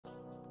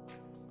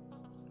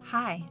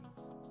Hi,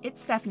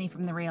 it's Stephanie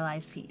from the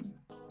Realize team,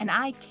 and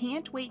I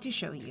can't wait to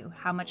show you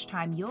how much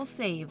time you'll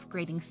save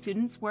grading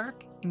students'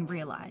 work in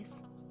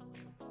Realize.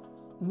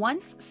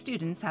 Once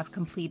students have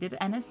completed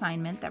an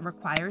assignment that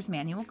requires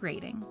manual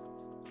grading,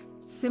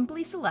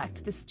 simply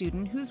select the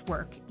student whose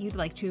work you'd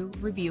like to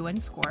review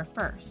and score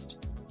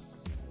first.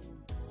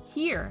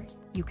 Here,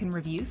 you can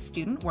review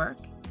student work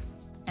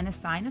and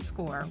assign a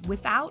score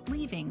without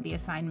leaving the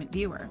assignment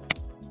viewer.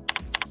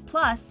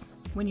 Plus,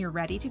 when you're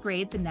ready to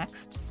grade the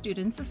next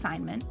student's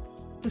assignment,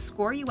 the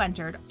score you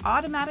entered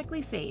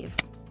automatically saves,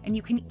 and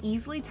you can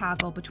easily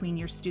toggle between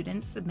your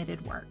students'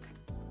 submitted work.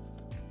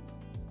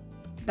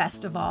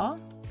 Best of all,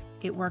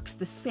 it works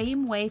the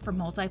same way for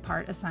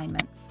multi-part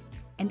assignments,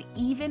 and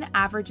even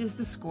averages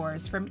the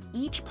scores from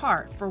each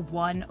part for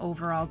one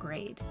overall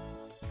grade.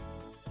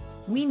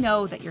 We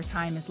know that your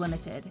time is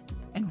limited,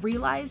 and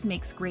Realize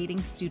makes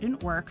grading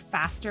student work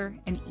faster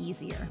and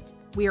easier.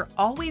 We are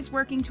always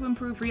working to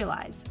improve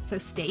Realize, so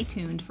stay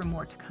tuned for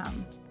more to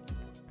come.